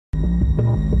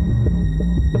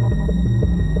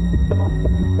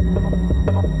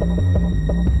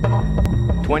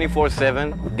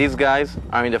"24/7, these guys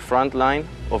are in the front line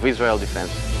of Israel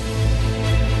defense."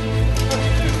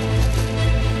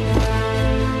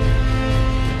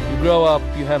 You grow up,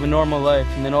 you have a normal life,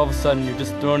 and then all of a sudden you're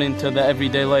just thrown into the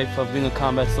everyday life of being a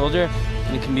combat soldier,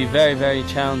 and it can be very, very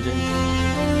challenging.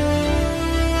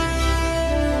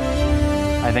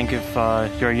 I think if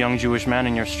you're a young Jewish man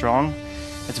and you're strong,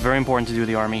 it's very important to do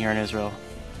the army here in Israel.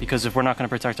 Because if we're not going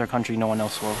to protect our country, no one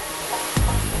else will.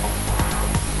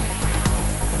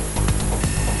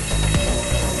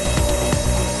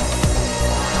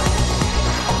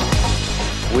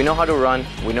 We know how to run,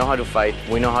 we know how to fight,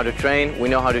 we know how to train, we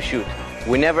know how to shoot.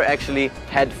 We never actually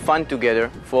had fun together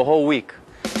for a whole week.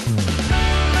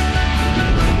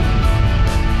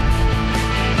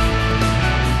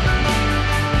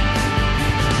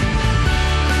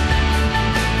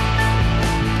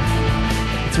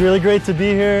 It's really great to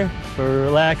be here for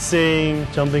relaxing,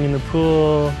 jumping in the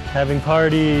pool, having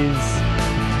parties.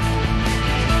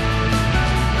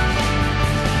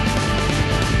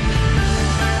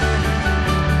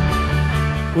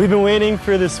 We've been waiting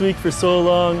for this week for so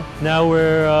long. Now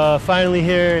we're finally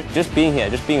here. Just being here,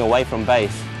 just being away from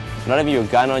base, not having your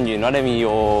gun on you, not having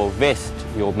your vest,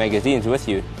 your magazines with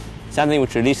you, something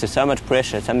which releases so much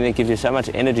pressure, something that gives you so much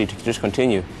energy to just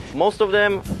continue. Most of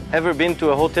them ever been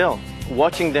to a hotel.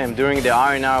 Watching them during the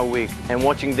R&R week and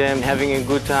watching them having a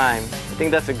good time, I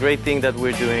think that's a great thing that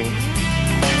we're doing.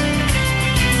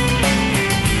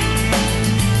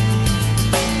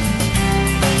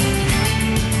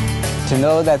 To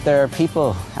know that there are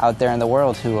people out there in the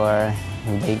world who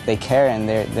they care and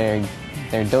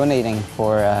they're donating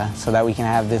for so that we can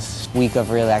have this week of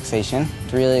relaxation.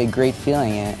 It's really a great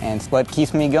feeling, and it's what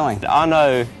keeps me going. I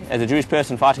know, as a Jewish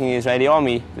person fighting in the Israeli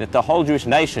army, that the whole Jewish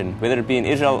nation, whether it be in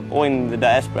Israel or in the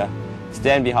diaspora,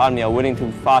 stand behind me, are willing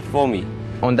to fight for me.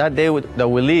 On that day that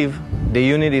we leave, the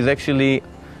unit is actually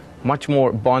much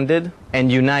more bonded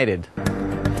and united.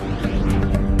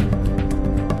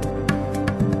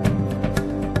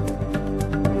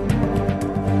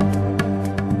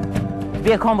 To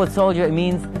be a combat soldier, it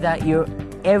means that you're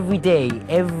every day,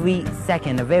 every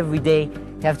second of every day,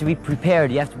 you have to be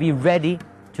prepared, you have to be ready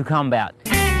to combat.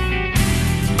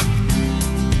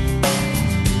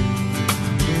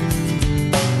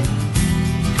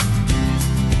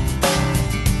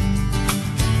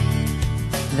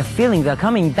 The feeling that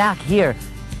coming back here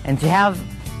and to have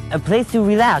a place to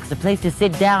relax, a place to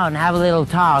sit down, have a little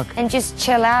talk. And just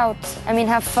chill out,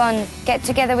 have fun, get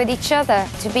together with each other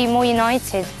to be more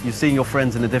united. You're seeing your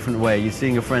friends in a different way. You're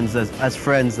seeing your friends as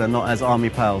friends and not as army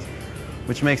pals,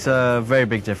 which makes a very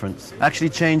big difference. Actually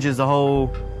changes the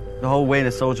whole way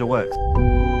the soldier works.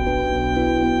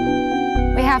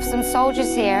 We have some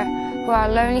soldiers here who are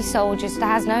lonely soldiers that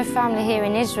has no family here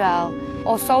in Israel,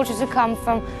 or soldiers who come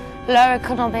from lower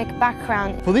economic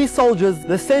background. For these soldiers,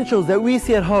 the essentials that we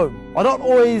see at home are not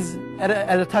always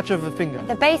at a touch of a finger.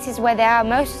 The base is where they are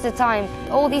most of the time.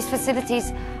 All these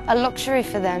facilities are luxury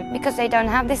for them because they don't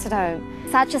have this at home.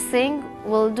 Such a thing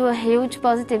will do a huge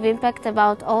positive impact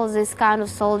about all these kind of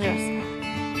soldiers.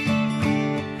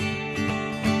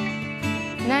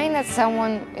 Knowing that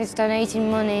someone is donating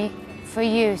money for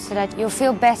you so that you'll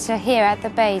feel better here at the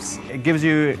base. It gives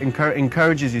you,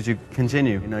 encourages you to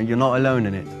continue. You're not alone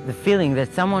in it. The feeling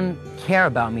that someone cares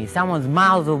about me, someone's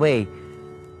miles away,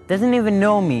 doesn't even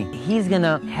know me, he's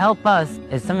gonna help us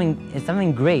is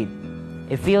something great.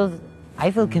 I feel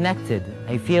connected.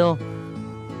 I feel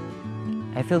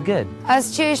good.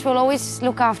 As Jewish, we'll always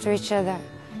look after each other.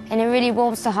 And it really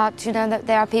warms the heart to know that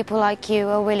there are people like you who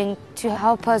are willing to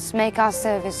help us make our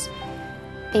service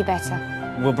be better.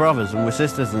 We're brothers and we're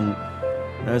sisters, and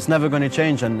it's never going to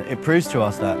change, and it proves to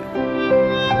us that.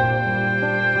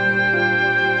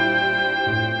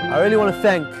 I really want to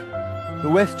thank the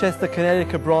Westchester,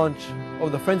 Connecticut branch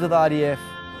of the Friends of the IDF.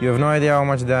 You have no idea how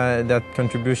much that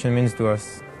contribution means to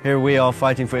us. Here we are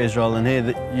fighting for Israel, and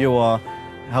here you are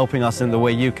helping us in the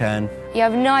way you can. You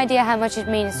have no idea how much it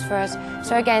means for us.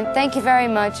 So again, thank you very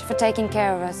much for taking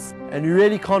care of us. And we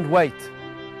really can't wait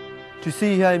to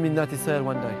see you here in Madinas Israel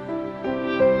one day.